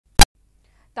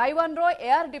Taiwan रो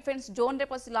air defence zone रे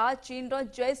पसिला चीन रो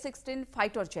J-16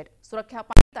 fighter jet सुरक्षा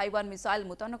ताइवान मिसाइल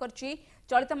मुतयन करछि।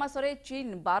 चलित मासरे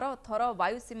चीन 12 थर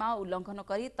वायुसीमा उल्लंघन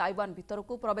करी ताइवान भितर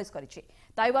को प्रवेश करिछि।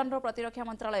 ताइवान रो प्रतिरक्षा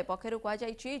मंत्रालय पक्षरु कहा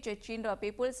जायछि जे चीन रो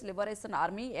people's liberation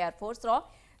army air force रो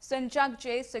सेंचांग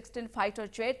J-16 फाइटर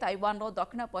जेट ताइवान रो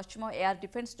दक्षिण पश्चिम एयर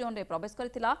डिफेंस जोन रे प्रवेश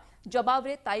करथिला। जवाब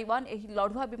रे ताइवान एही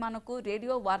लढुआ विमान को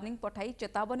रेडियो वार्निंग पठाई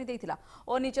चेतावनी देथिला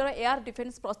और निजर एयर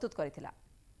डिफेंस प्रस्तुत करथिला।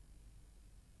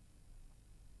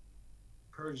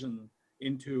 Incursion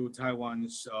into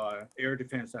Taiwan's air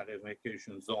defense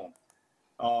identification zone.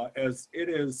 As it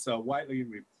is widely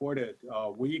reported,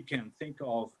 we can think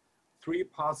of three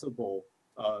possible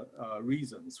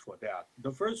reasons for that.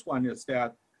 The first one is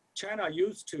that China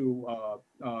used to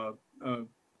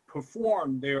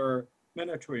perform their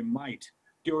military might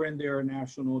during their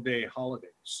National Day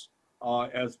holidays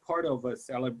as part of a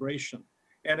celebration.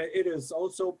 And it is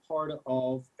also part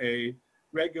of a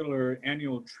regular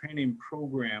annual training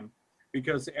program,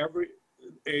 because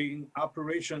an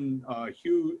operation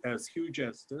as huge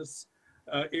as this,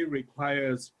 it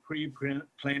requires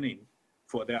pre-planning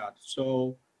for that.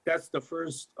 So that's the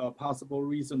first possible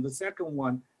reason. The second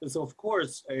one is, of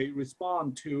course, a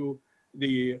response to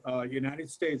the United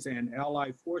States and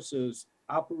allied forces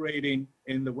operating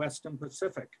in the Western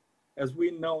Pacific. As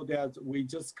we know that we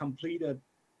just completed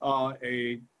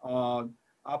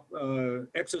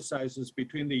exercises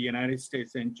between the United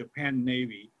States and Japan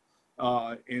Navy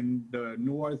in the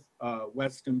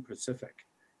Northwestern Pacific.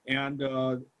 And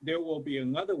there will be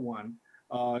another one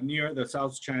near the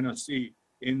South China Sea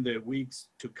in the weeks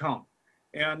to come.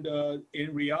 And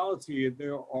in reality,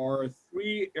 there are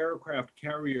 3 aircraft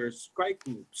carrier strike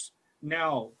groups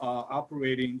now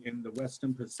operating in the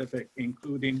Western Pacific,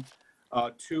 including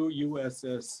 2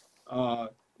 USS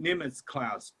Nimitz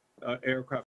class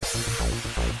aircraft.